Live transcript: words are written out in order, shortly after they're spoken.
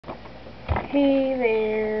Hey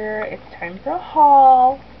there, it's time for a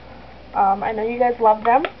haul. I know you guys love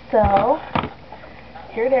them, so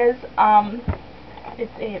here it is.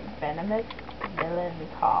 It's a Venomous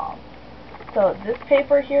Villains haul. So this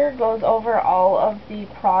paper here goes over all of the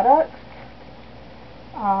products.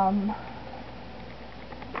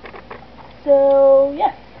 So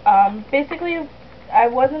yes, basically I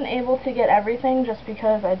wasn't able to get everything just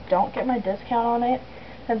because I don't get my discount on it,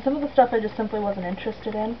 and some of the stuff I just simply wasn't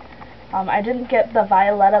interested in. I didn't get the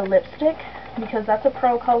Violetta lipstick because that's a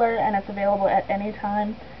pro color and it's available at any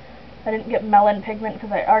time. I didn't get Melon Pigment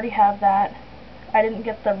because I already have that. I didn't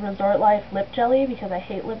get the Resort Life lip jelly because I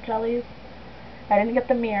hate lip jellies. I didn't get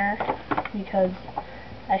the mirror because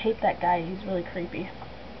I hate that guy, he's really creepy.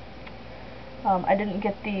 I didn't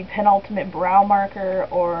get the Penultimate brow marker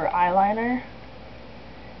or eyeliner.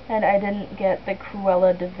 And I didn't get the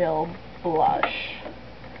Cruella de Vil blush.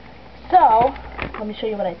 So, let me show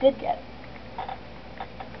you what I did get.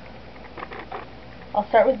 I'll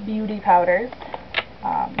start with beauty powders.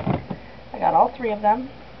 I got all 3 of them.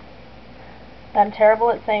 I'm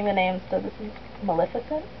terrible at saying the names, so this is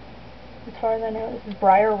Maleficent, as far as I know. This is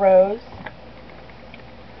Briar Rose.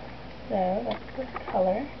 So, that's the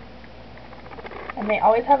color. And they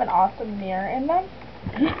always have an awesome mirror in them.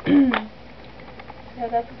 So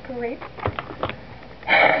that's great.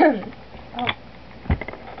 Oh.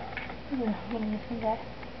 What am I missing there?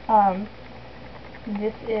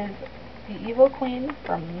 This is the Evil Queen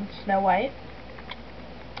from Snow White.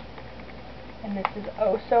 And this is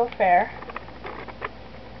Oh So Fair,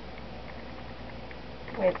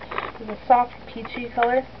 which is a soft peachy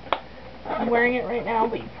color. I'm wearing it right now,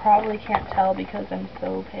 but you probably can't tell because I'm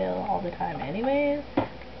so pale all the time anyways.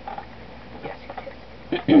 Yes, you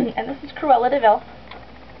can. And this is Cruella de Vil.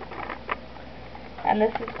 And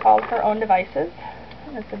this is called Her Own Devices.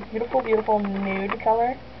 And it's a beautiful, beautiful nude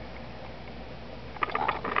color.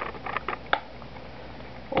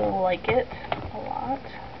 Like it a lot.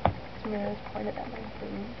 This mirror is pointed at my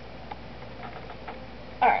boobs.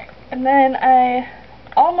 Alright, and then I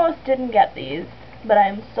almost didn't get these, but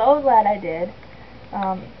I'm so glad I did.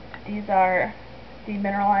 These are the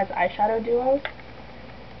Mineralized Eyeshadow Duos.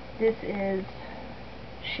 This is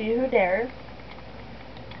She Who Dares.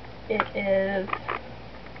 It is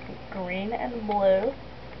green and blue.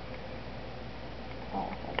 Oh,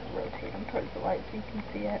 I have to rotate them towards the light so you can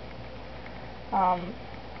see it.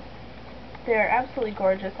 They're absolutely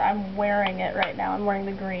gorgeous. I'm wearing it right now. I'm wearing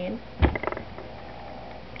the green.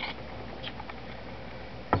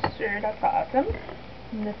 Sure, that's awesome.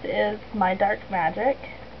 And this is My Dark Magic.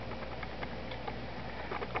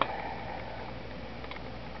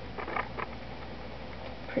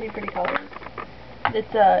 Pretty colors. It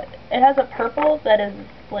has a purple that is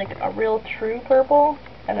like a real true purple,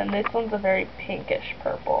 and then this one's a very pinkish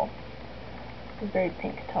purple. There's very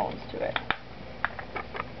pink tones to it.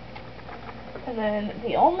 And then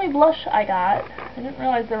the only blush I got, I didn't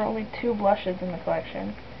realize there were only 2 blushes in the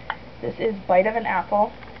collection. This is Bite of an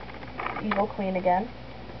Apple, Evil Queen again.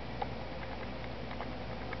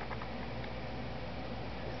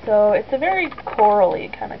 So it's a very corally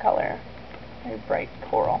kind of color, very bright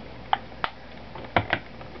coral.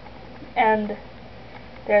 And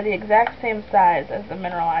they're the exact same size as the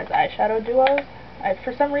Mineralized Eyeshadow Duos.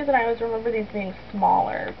 For some reason I always remember these being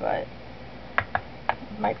smaller, but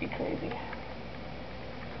it might be crazy.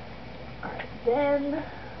 Alright, then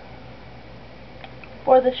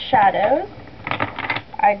for the shadows,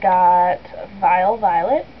 I got Vile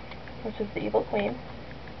Violet, which is the Evil Queen.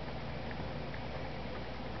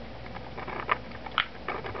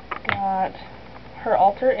 Got Her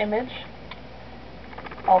Alter Image,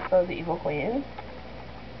 also the Evil Queen.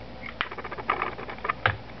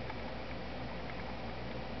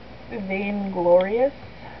 Vainglorious,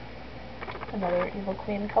 another Evil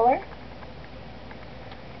Queen color.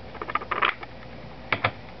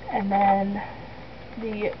 And then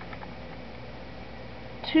the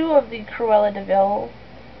 2 of the Cruella de Vil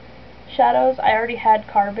shadows, I already had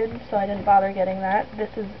Carbon, so I didn't bother getting that. This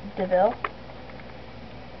is de Vil.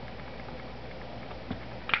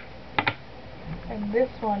 And this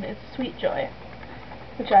one is Sweet Joy,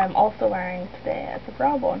 which I'm also wearing today as a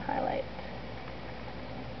brow bone highlight.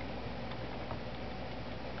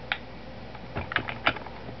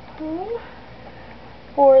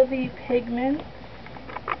 For the pigments,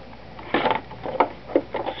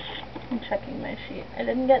 I'm checking my sheet. I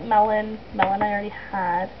didn't get Melon. Melon I already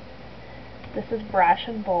had. This is Brash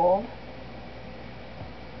and Bold.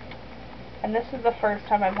 And this is the first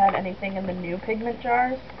time I've had anything in the new pigment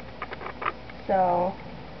jars. So,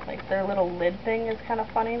 like, their little lid thing is kind of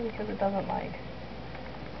funny because it doesn't, like,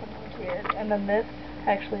 I don't know, it's weird. And then this,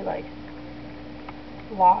 actually, like,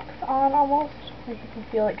 locks on almost. Like you can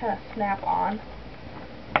feel it kind of snap on.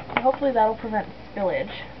 So hopefully that'll prevent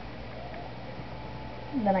spillage.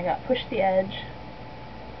 And then I got Push the Edge,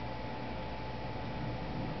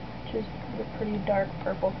 which is a pretty dark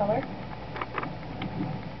purple color.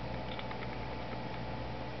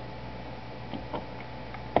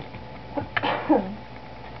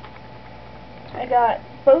 I got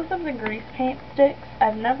both of the grease paint sticks.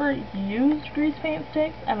 I've never used grease paint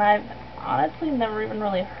sticks, and I've honestly never even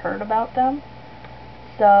really heard about them.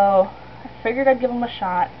 So I figured I'd give them a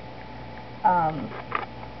shot.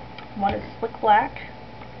 One is Slick Black,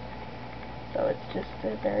 so it's just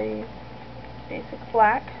a very basic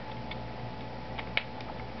black.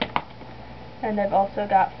 And I've also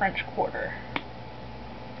got French Quarter,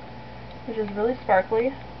 which is really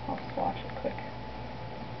sparkly. I'll swatch it quick.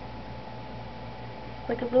 It's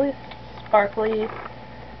like a really sparkly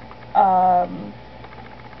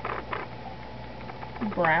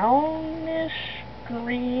brownish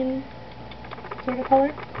green sort of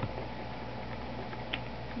color.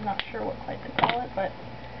 I'm not sure what quite to call it, but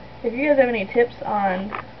if you guys have any tips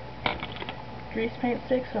on grease paint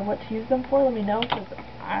sticks or what to use them for, let me know, because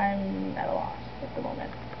I'm at a loss at the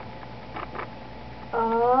moment.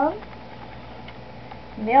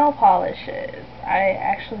 Nail polishes. I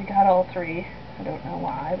actually got all three. I don't know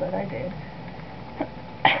why, but I did.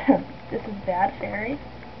 This is Bad Fairy.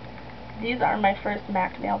 These are my first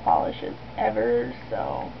MAC nail polishes ever,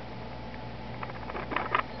 so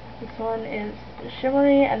this one is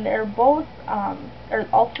shimmery, and they're both, or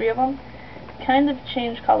all three of them, kind of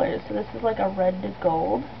change colors. So this is like a red to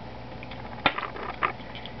gold,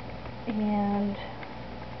 and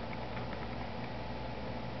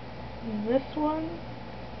this one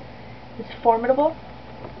is Formidable.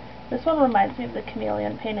 This one reminds me of the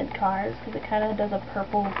Chameleon painted cars, because it kind of does a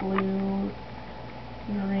purple, blue,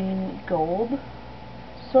 green, gold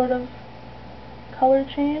sort of color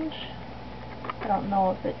change. I don't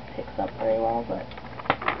know if it picks up very well, but...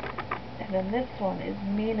 And then this one is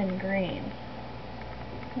Mean and Green,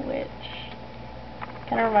 which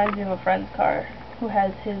kind of reminds me of a friend's car who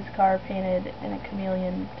has his car painted in a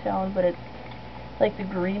chameleon tone, but it's like the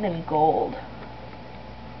green and gold.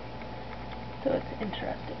 So it's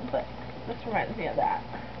interesting, but this reminds me of that.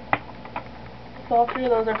 So all three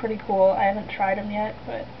of those are pretty cool. I haven't tried them yet,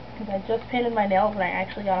 but because I just painted my nails and I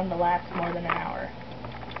actually got them to last more than an hour.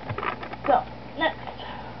 So, next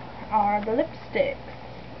are the lipsticks.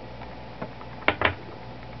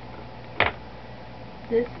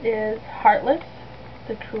 This is Heartless,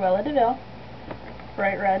 the Cruella de Vil,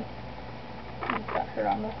 bright red. I've got her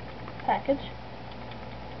on the package.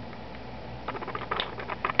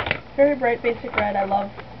 Very bright basic red. I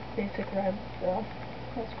love basic red, so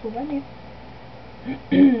that's cool by me.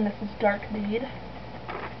 This is Dark Deed.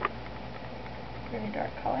 Very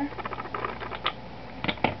dark color.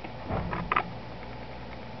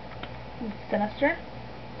 This is Sinister.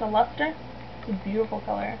 The Luster. It's a beautiful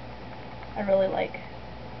color. I really like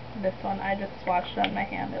this one. I just swatched it on my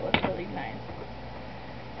hand. It looks really nice.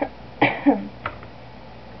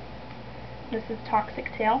 This is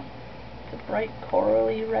Toxic Tail. It's a bright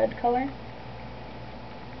corally red color.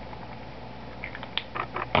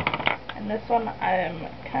 And this one I'm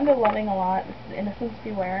kind of loving a lot. This is Innocence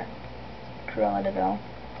Beware. Cruella de Vil.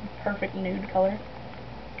 Perfect nude color.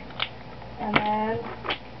 And then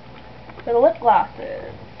for the lip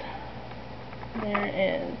glosses, there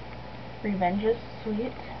is Revenge is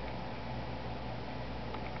Sweet.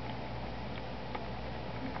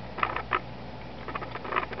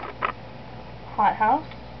 Hot House.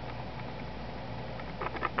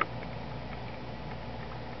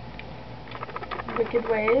 Wicked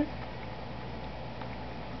Ways.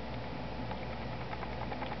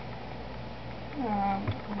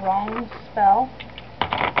 Wrong Spell.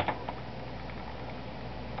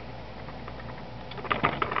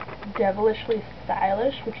 Devilishly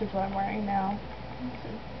Stylish, which is what I'm wearing now. It's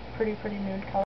a pretty nude color.